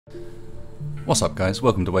What's up guys,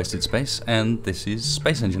 welcome to Wasted Space, and this is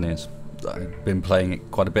Space Engineers. I've been playing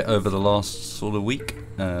it quite a bit over the last sort of week,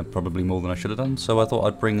 probably more than I should have done, so I thought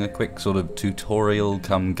I'd bring a quick sort of tutorial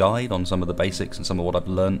come guide on some of the basics and some of what I've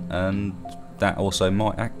learnt, and that also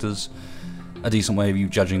might act as a decent way of you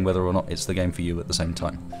judging whether or not it's the game for you at the same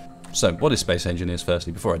time. So, what is Space Engineers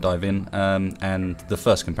firstly, before I dive in, and the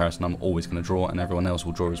first comparison I'm always going to draw, and everyone else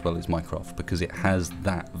will draw as well, is Minecraft, because it has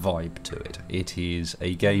that vibe to it. It is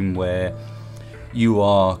a game where you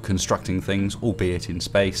are constructing things, albeit in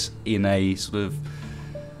space, in a sort of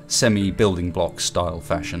semi-building block style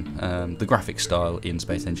fashion. The graphic style in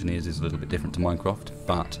Space Engineers is a little bit different to Minecraft,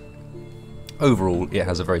 but overall it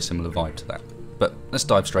has a very similar vibe to that. But let's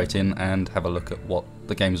dive straight in and have a look at what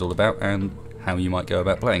the game is all about and how you might go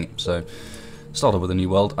about playing it. So, start off with a new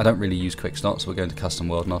world. I don't really use quick start, so we're going to custom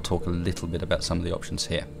world, and I'll talk a little bit about some of the options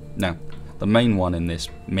here. Now, the main one in this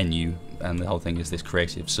menu and the whole thing is this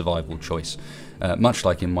creative survival choice. Much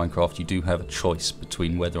like in Minecraft, you do have a choice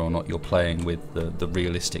between whether or not you're playing with the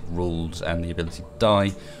realistic rules and the ability to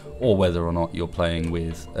die, or whether or not you're playing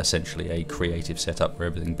with essentially a creative setup where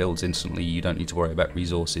everything builds instantly. You don't need to worry about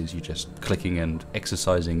resources, you're just clicking and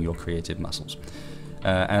exercising your creative muscles.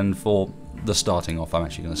 And for the starting off, I'm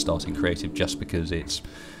actually going to start in creative just because it's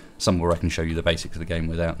somewhere where I can show you the basics of the game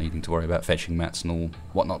without needing to worry about fetching mats and all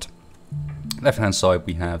whatnot. Left hand side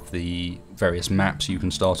we have the various maps you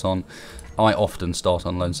can start on. I often start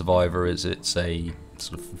on Lone Survivor as it's a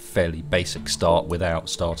sort of fairly basic start without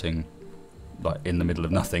starting like in the middle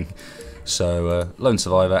of nothing. So Lone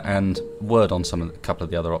Survivor, and word on a couple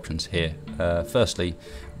of the other options here. Firstly,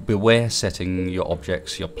 beware setting your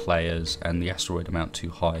objects, your players and the asteroid amount too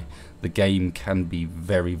high. The game can be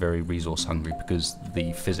very, very resource hungry because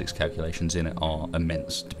the physics calculations in it are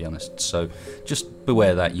immense, to be honest. So just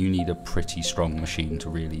beware that you need a pretty strong machine to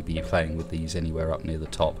really be playing with these anywhere up near the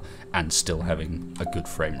top and still having a good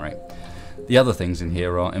frame rate. The other things in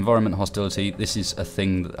here are environment hostility. This is a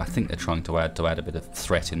thing that I think they're trying to add a bit of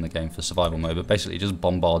threat in the game for survival mode, but basically it just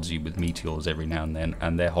bombards you with meteors every now and then,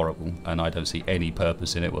 and they're horrible, and I don't see any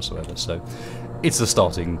purpose in it whatsoever. So it's a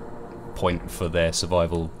starting point for their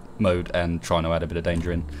survival mode and trying to add a bit of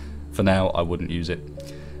danger in. For now, I wouldn't use it.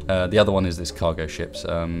 The other one is this cargo ships.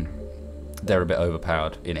 They're a bit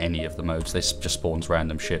overpowered in any of the modes. They just spawns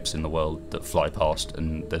random ships in the world that fly past,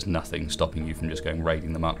 and there's nothing stopping you from just going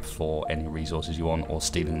raiding them up for any resources you want or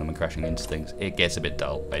stealing them and crashing into things. It gets a bit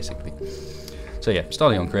dull, basically. So yeah,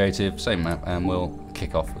 starting on creative, same map, and we'll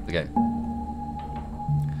kick off with the game.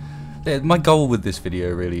 Yeah, my goal with this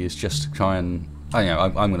video really is just to try and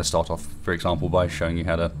I'm going to start off, for example, by showing you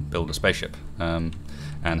how to build a spaceship,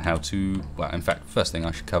 and how to, well, in fact, first thing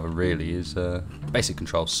I should cover really is basic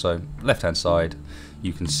controls. So, left-hand side,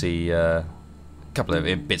 you can see a couple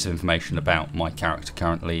of bits of information about my character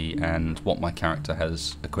currently and what my character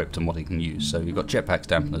has equipped and what he can use. So, you've got jetpacks,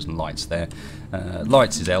 dampeners, and lights there.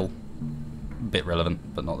 Lights is L, a bit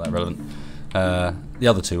relevant, but not that relevant. The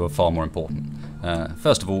other two are far more important.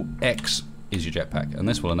 First of all, X is your jetpack, and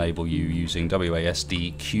this will enable you using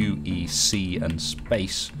WASD, Q, E, C and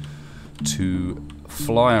space to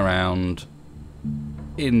fly around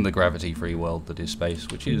in the gravity-free world that is space,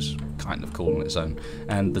 which is kind of cool on its own.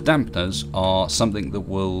 And the dampeners are something that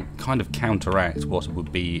will kind of counteract what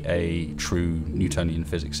would be a true Newtonian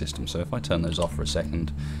physics system. So if I turn those off for a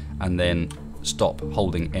second and then stop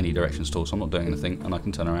holding any directions at all, so I'm not doing anything, and I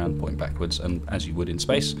can turn around, point backwards, and as you would in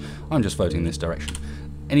space, I'm just floating in this direction.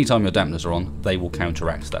 Anytime your dampeners are on, they will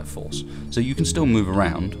counteract that force. So you can still move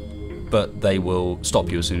around, but they will stop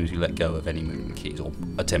you as soon as you let go of any movement keys, or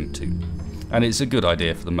attempt to. And it's a good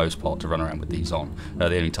idea for the most part to run around with these on. The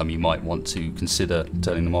only time you might want to consider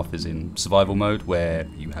turning them off is in survival mode, where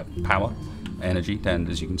you have power, energy, and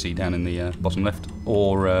as you can see down in the bottom left,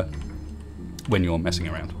 or when you're messing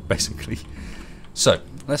around, basically. So,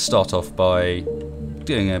 let's start off by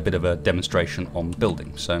doing a bit of a demonstration on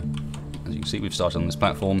building. So, as you can see, we've started on this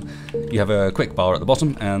platform. You have a quick bar at the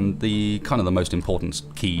bottom, and the kind of the most important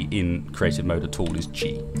key in creative mode at all is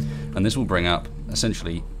G. And this will bring up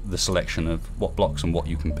essentially the selection of what blocks and what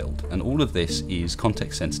you can build. And all of this is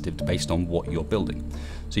context sensitive based on what you're building.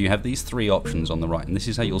 So you have these three options on the right, and this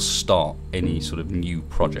is how you'll start any sort of new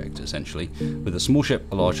project, essentially, with a small ship,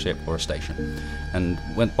 a large ship, or a station. And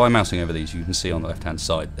by mousing over these, you can see on the left-hand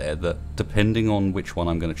side there that depending on which one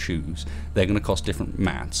I'm going to choose, they're going to cost different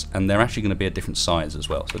mats, and they're actually going to be a different size as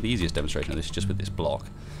well. So the easiest demonstration of this is just with this block.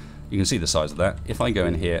 You can see the size of that. If I go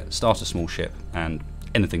in here, start a small ship, and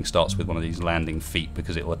anything starts with one of these landing feet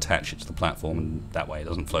because it will attach it to the platform, and that way it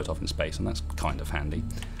doesn't float off in space, and that's kind of handy.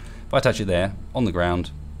 If I attach it there, on the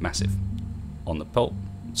ground, massive. On the pole,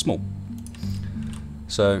 small.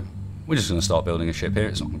 So we're just going to start building a ship here.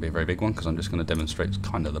 It's not going to be a very big one because I'm just going to demonstrate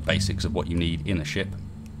kind of the basics of what you need in a ship.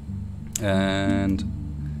 And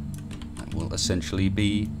that will essentially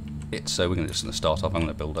be it. So we're just going to start off. I'm going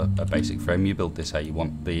to build a basic frame. You build this how you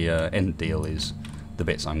want. The end deal is the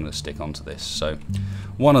bits I'm going to stick onto this. So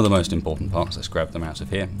one of the most important parts, let's grab them out of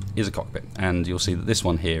here, is a cockpit. And you'll see that this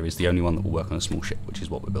one here is the only one that will work on a small ship, which is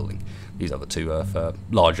what we're building. These other two are for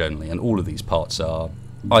large only, and all of these parts are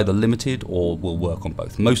either limited or will work on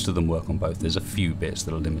both. Most of them work on both. There's a few bits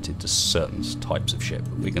that are limited to certain types of ship.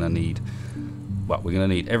 We're going to need, well, we're going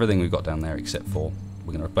to need everything we've got down there except for,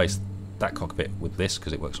 we're going to replace that cockpit with this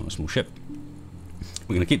because it works on a small ship.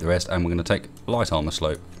 We're going to keep the rest, and we're going to take light armor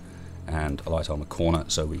slope and a light armor corner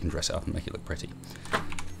so we can dress it up and make it look pretty.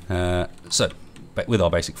 So with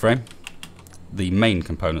our basic frame, the main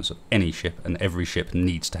components of any ship, and every ship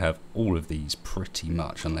needs to have all of these pretty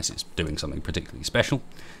much, unless it's doing something particularly special,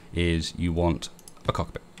 is you want a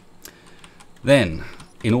cockpit. Then,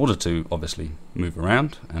 in order to obviously move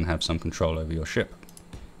around and have some control over your ship,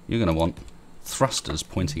 you're going to want thrusters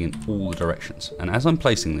pointing in all the directions. And as I'm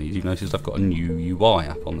placing these, you've noticed I've got a new UI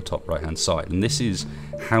up on the top right hand side, and this is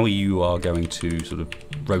how you are going to sort of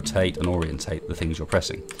rotate and orientate the things you're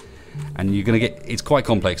pressing. And you're going to get, it's quite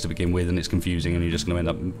complex to begin with, and it's confusing, and you're just going to end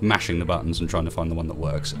up mashing the buttons and trying to find the one that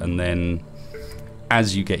works. And then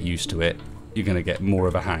as you get used to it, you're going to get more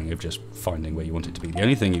of a hang of just finding where you want it to be. The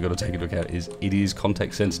only thing you've got to take into account is it is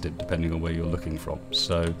context sensitive depending on where you're looking from.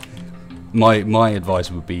 So my advice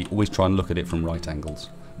would be always try and look at it from right angles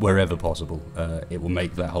wherever possible. It will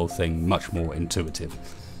make that whole thing much more intuitive.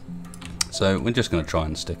 So we're just going to try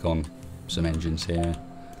and stick on some engines here.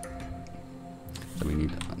 So we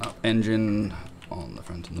need an up engine on the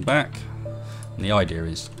front and the back. And the idea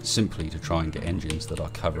is simply to try and get engines that are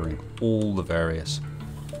covering all the various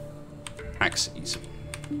axes.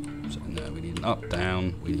 So in there we need an up,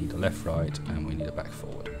 down, we need a left, right, and we need a back,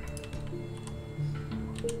 forward.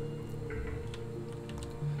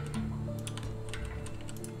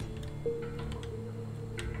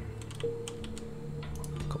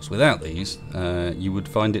 Of course, without these, you would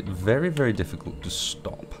find it very, very difficult to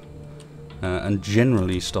stop. And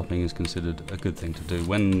generally stopping is considered a good thing to do.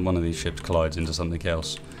 When one of these ships collides into something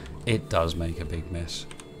else, it does make a big mess.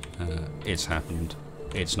 It's happened.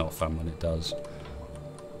 It's not fun when it does.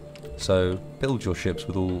 So build your ships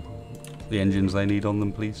with all the engines they need on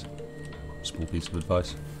them, please. Small piece of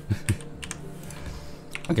advice.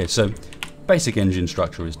 Okay, so basic engine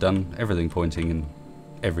structure is done. Everything pointing in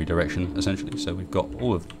every direction, essentially. So we've got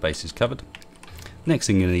all of the bases covered. Next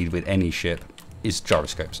thing you need with any ship is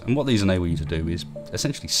gyroscopes, and what these enable you to do is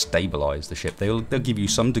essentially stabilize the ship. They'll give you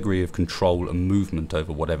some degree of control and movement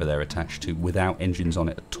over whatever they're attached to without engines on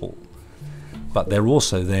it at all. But they're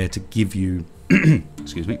also there to give you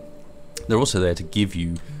excuse me, they're also there to give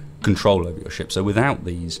you control over your ship. So without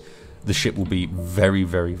these, the ship will be very,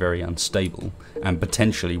 very, very unstable and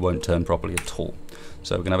potentially won't turn properly at all.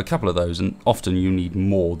 So we're going to have a couple of those, and often you need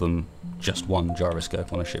more than just one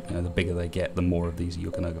gyroscope on a ship. You know, the bigger they get, the more of these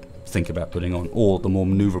you're going to think about putting on, or the more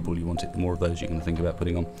maneuverable you want it, the more of those you're going to think about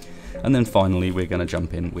putting on. And then finally we're going to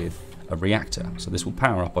jump in with a reactor. So this will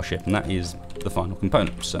power up our ship, and that is the final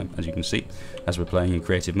component. So as you can see, as we're playing in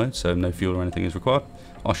creative mode, so no fuel or anything is required,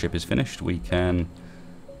 our ship is finished. We can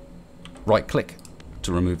right click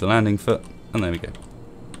to remove the landing foot, and there we go.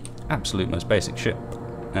 Absolute most basic ship,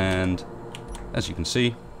 and as you can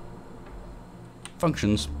see,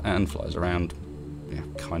 functions and flies around. Yeah,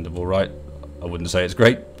 kind of alright. I wouldn't say it's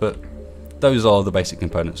great, but those are the basic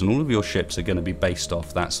components, and all of your ships are going to be based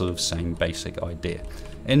off that sort of same basic idea.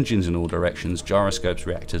 Engines in all directions, gyroscopes,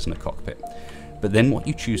 reactors, and a cockpit. But then what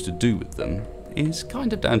you choose to do with them is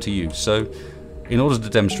kind of down to you. So in order to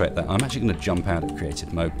demonstrate that, I'm actually going to jump out of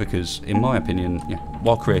creative mode, because in my opinion, yeah,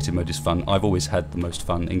 while creative mode is fun, I've always had the most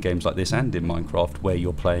fun in games like this and in Minecraft, where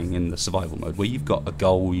you're playing in the survival mode, where you've got a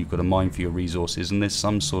goal, you've got a mine for your resources, and there's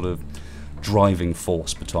some sort of driving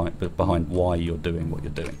force behind why you're doing what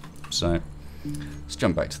you're doing. So let's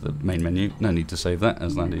jump back to the main menu. No need to save that,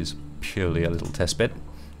 as that is purely a little test bed.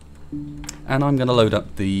 And I'm going to load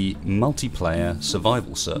up the multiplayer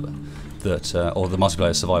survival server that, or the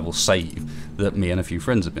multiplayer survival save that me and a few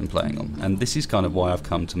friends have been playing on. And this is kind of why I've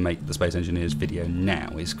come to make the Space Engineers video now,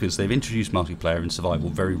 is because they've introduced multiplayer and survival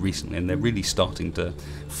very recently, and they're really starting to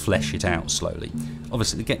flesh it out slowly.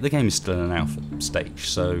 Obviously the game is still in an alpha stage,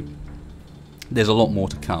 so there's a lot more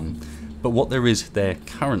to come. But what there is there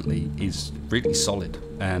currently is really solid,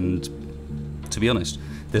 and to be honest,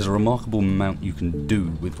 there's a remarkable amount you can do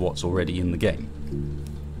with what's already in the game.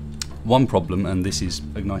 One problem, and this is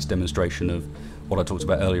a nice demonstration of what I talked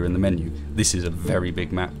about earlier in the menu, this is a very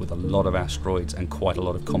big map with a lot of asteroids and quite a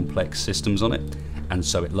lot of complex systems on it, and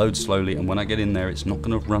so it loads slowly, and when I get in there it's not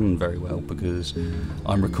going to run very well because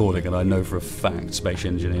I'm recording and I know for a fact Space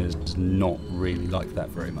Engineers does not really like that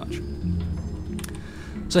very much.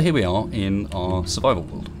 So here we are in our survival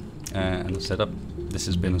world, and the setup. This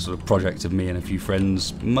has been a sort of project of me and a few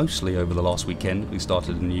friends, mostly over the last weekend. We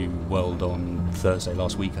started a new world on Thursday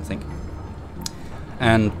last week, I think.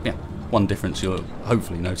 And yeah, one difference you'll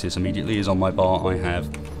hopefully notice immediately is on my bar I have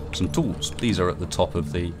some tools. These are at the top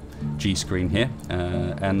of the G screen here,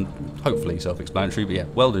 and hopefully self-explanatory, but yeah,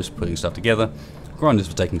 welders for putting stuff together, grinders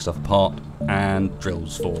for taking stuff apart, and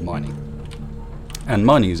drills for mining. And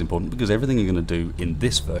mining is important because everything you're going to do in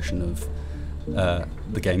this version of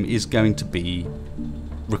the game is going to be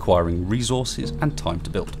requiring resources and time to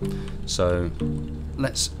build. So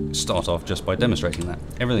let's start off just by demonstrating that.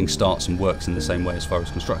 Everything starts and works in the same way as far as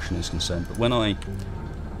construction is concerned, but when I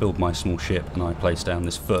build my small ship and I place down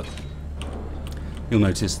this foot, you'll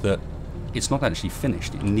notice that it's not actually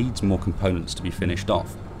finished. It needs more components to be finished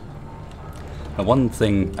off. Now one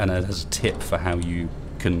thing, and as a tip for how you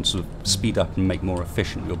can sort of speed up and make more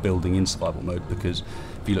efficient your building in survival mode, because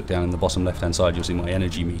if you look down in the bottom left hand side you'll see my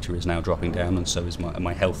energy meter is now dropping down, and so is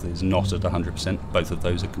my health is not at 100%. Both of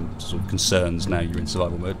those are sort of concerns now you're in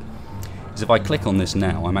survival mode. Is if I click on this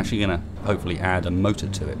now, I'm actually going to hopefully add a motor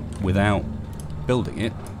to it without building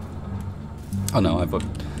it. Oh no, I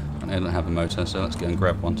don't have a motor, so let's go and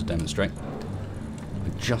grab one to demonstrate. I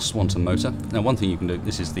just want a motor. Now one thing you can do,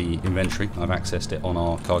 this is the inventory. I've accessed it on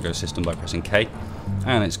our cargo system by pressing K,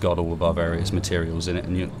 and it's got all of our various materials in it,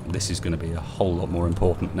 and this is going to be a whole lot more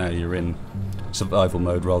important now you're in survival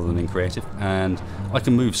mode rather than in creative. And I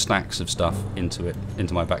can move stacks of stuff into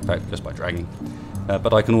my backpack just by dragging,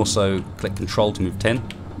 but I can also click Control to move 10,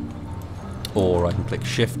 or I can click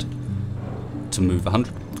Shift to move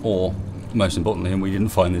 100, or most importantly, and we didn't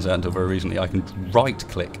find this out until very recently, I can right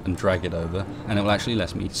click and drag it over, and it will actually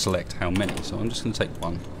let me select how many. So I'm just going to take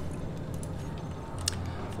one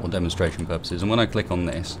for demonstration purposes, and when I click on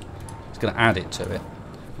this, it's going to add it to it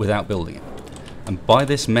without building it. And by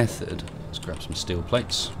this method, let's grab some steel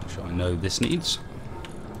plates, which I know this needs.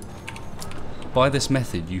 By this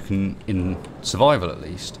method you can, in survival at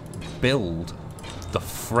least, build the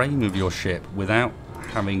frame of your ship without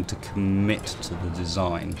having to commit to the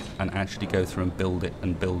design and actually go through and build it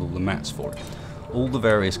and build all the mats for it. All the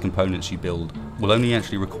various components you build will only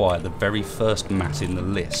actually require the very first mat in the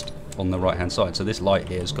list on the right hand side. So this light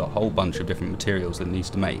here has got a whole bunch of different materials that it needs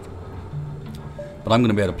to make, but I'm going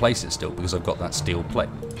to be able to place it still because I've got that steel plate.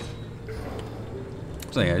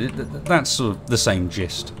 So yeah, that's sort of the same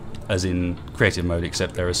gist as in creative mode,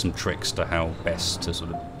 except there are some tricks to how best to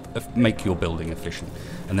sort of make your building efficient.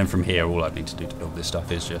 And then from here all I need to do to build this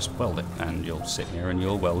stuff is just weld it, and you'll sit here and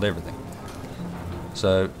you'll weld everything.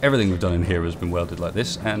 So everything we've done in here has been welded like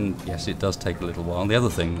this, and yes, it does take a little while. The other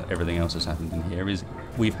thing that everything else has happened in here is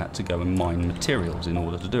we've had to go and mine materials in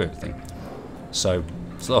order to do everything. So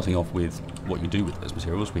starting off with what you do with those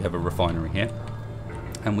materials, we have a refinery here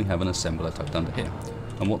and we have an assembler tucked under here,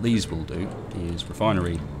 and what these will do is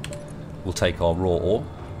refinery will take our raw ore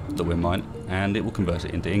that we're mining and it will convert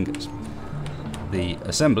it into ingots. The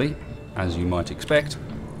assembly, as you might expect,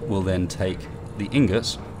 will then take the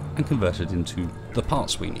ingots and convert it into the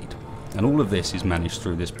parts we need. And all of this is managed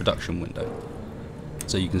through this production window.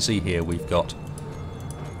 So you can see here we've got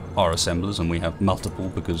our assemblers, and we have multiple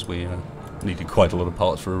because we needed quite a lot of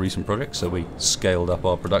parts for a recent project, so we scaled up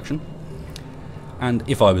our production. And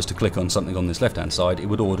if I was to click on something on this left hand side, it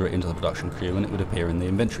would order it into the production queue and it would appear in the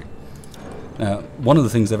inventory. Now, one of the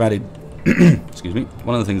things they've added excuse me,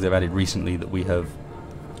 one of the things they've added recently that we have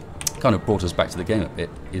kind of brought us back to the game a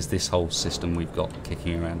bit is this whole system we've got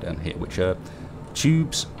kicking around down here, which are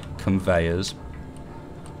tubes, conveyors,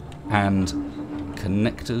 and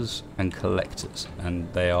connectors and collectors.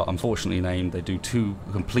 And they are unfortunately named, they do two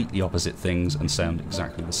completely opposite things and sound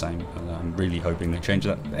exactly the same, and I'm really hoping they change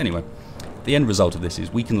that. But anyway, the end result of this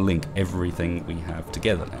is we can link everything we have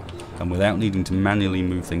together now, and without needing to manually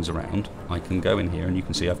move things around, I can go in here and you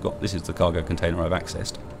can see I've got, this is the cargo container I've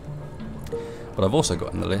accessed, but I've also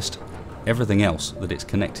got in the list everything else that it's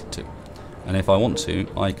connected to. And if I want to,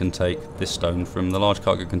 I can take this stone from the large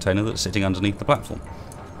cargo container that's sitting underneath the platform.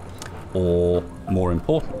 Or, more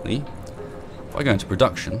importantly, if I go into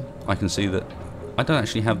production, I can see that I don't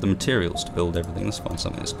actually have the materials to build everything. Let's find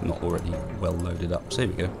something that's not already well loaded up. So here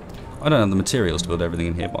we go. I don't have the materials to build everything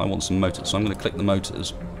in here, but I want some motors. So I'm going to click the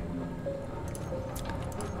motors,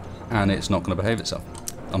 and it's not going to behave itself.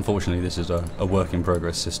 Unfortunately, this is a work in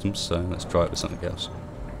progress system, so let's try it with something else.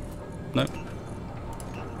 Nope.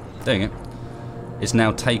 Dang it. it's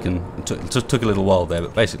now taken, it took a little while there,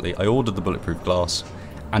 but basically I ordered the bulletproof glass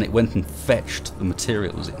and it went and fetched the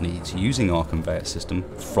materials it needs using our conveyor system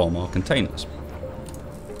from our containers.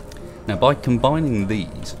 Now by combining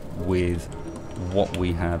these with what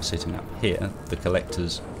we have sitting up here, the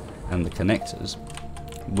collectors and the connectors,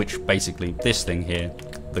 which basically this thing here,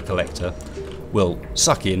 the collector, will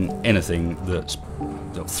suck in anything that's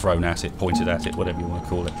thrown at it, pointed at it, whatever you want to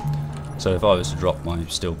call it. So if I was to drop my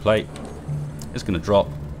steel plate, it's going to drop,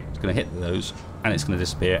 it's going to hit those, and it's going to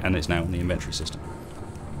disappear, and it's now in the inventory system.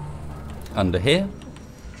 Under here,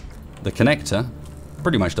 the connector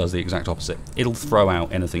pretty much does the exact opposite. It'll throw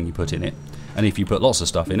out anything you put in it, and if you put lots of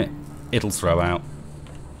stuff in it, it'll throw out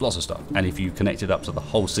lots of stuff. And if you connect it up to the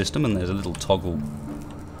whole system, and there's a little toggle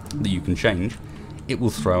that you can change, it will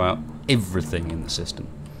throw out everything in the system.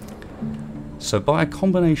 So by a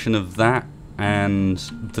combination of that and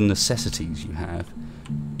the necessities you have,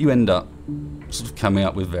 you end up sort of coming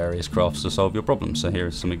up with various crafts to solve your problems. So here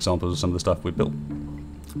are some examples of some of the stuff we built.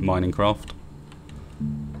 Mining craft,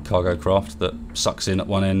 cargo craft that sucks in at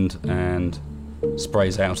one end and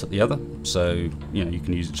sprays out at the other, so you know you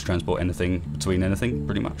can use it to transport anything between anything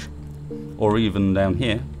pretty much. Or even down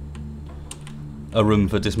here, a room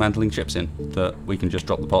for dismantling ships in, that we can just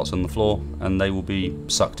drop the parts on the floor and they will be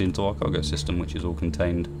sucked into our cargo system, which is all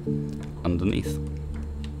contained underneath.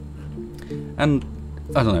 And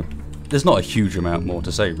I don't know, there's not a huge amount more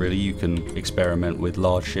to say really. You can experiment with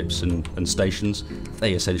large ships and stations.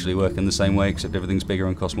 They essentially work in the same way, except everything's bigger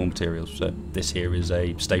and costs more materials. So this here is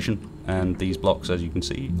a station, and these blocks, as you can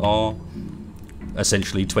see, are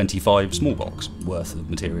essentially 25 small blocks worth of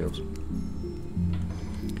materials.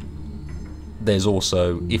 There's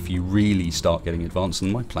also, if you really start getting advanced,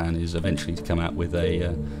 and my plan is eventually to come out with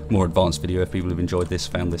a more advanced video if people have enjoyed this,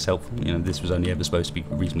 found this helpful. You know, this was only ever supposed to be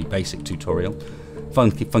a reasonably basic tutorial.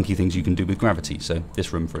 Funky things you can do with gravity. So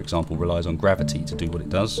this room, for example, relies on gravity to do what it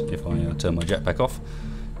does. If I turn my jetpack off,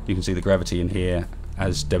 you can see the gravity in here,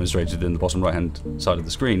 as demonstrated in the bottom right hand side of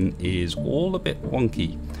the screen, is all a bit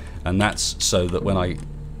wonky. And that's so that when I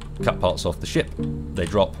cut parts off the ship, they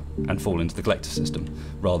drop and fall into the collector system,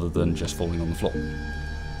 rather than just falling on the floor.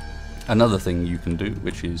 Another thing you can do,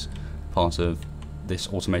 which is part of this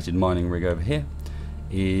automated mining rig over here,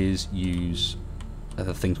 is use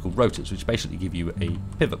things called rotors, which basically give you a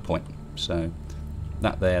pivot point. So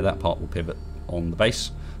that part will pivot on the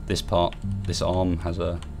base. This part, this arm, has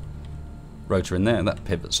a rotor in there, that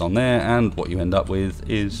pivots on there, and what you end up with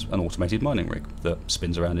is an automated mining rig that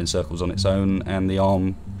spins around in circles on its own, and the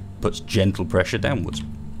arm puts gentle pressure downwards.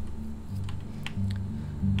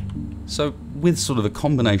 So with sort of a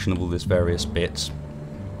combination of all this various bits,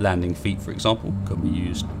 landing feet, for example, could be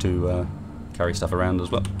used to carry stuff around as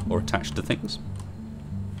well, or attached to things.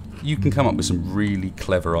 You can come up with some really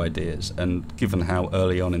clever ideas, and given how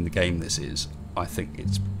early on in the game this is, I think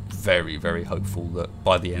it's very, very hopeful that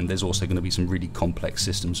by the end there's also going to be some really complex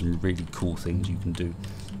systems, some really cool things you can do.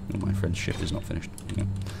 Oh, my friend's ship is not finished.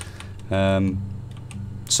 Yeah.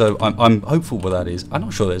 So I'm hopeful what that is. I'm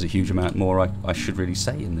not sure there's a huge amount more I should really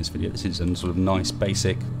say in this video. This is a sort of nice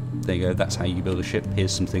basic, there you go, that's how you build a ship,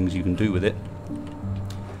 here's some things you can do with it.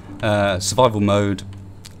 Survival mode,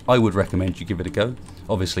 I would recommend you give it a go.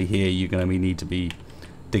 Obviously here you're going to need to be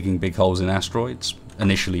digging big holes in asteroids,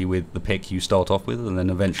 initially with the pick you start off with, and then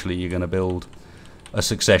eventually you're going to build a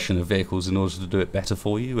succession of vehicles in order to do it better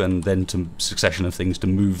for you, and then to succession of things to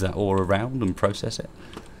move that ore around and process it.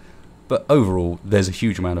 But overall, there's a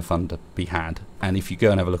huge amount of fun to be had, and if you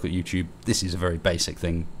go and have a look at YouTube, this is a very basic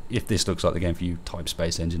thing. If this looks like the game for you, type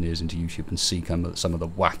Space Engineers into YouTube and see some of the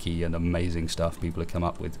wacky and amazing stuff people have come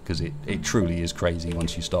up with, because it truly is crazy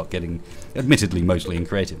once you start getting, admittedly mostly in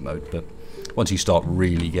creative mode, but once you start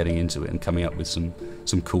really getting into it and coming up with some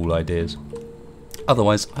cool ideas.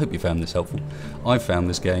 Otherwise, I hope you found this helpful. I've found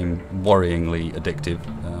this game worryingly addictive.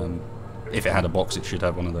 If it had a box, it should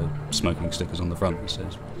have one of those smoking stickers on the front that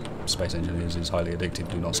says Space Engineers is highly addictive,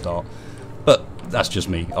 do not start. But that's just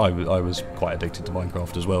me. I was quite addicted to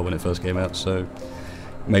Minecraft as well when it first came out, so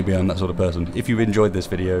maybe I'm that sort of person. If you've enjoyed this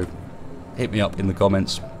video, hit me up in the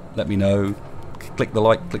comments, let me know, click the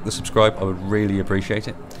like, click the subscribe, I would really appreciate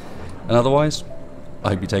it. And otherwise, I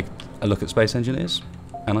hope you take a look at Space Engineers,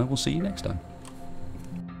 and I will see you next time.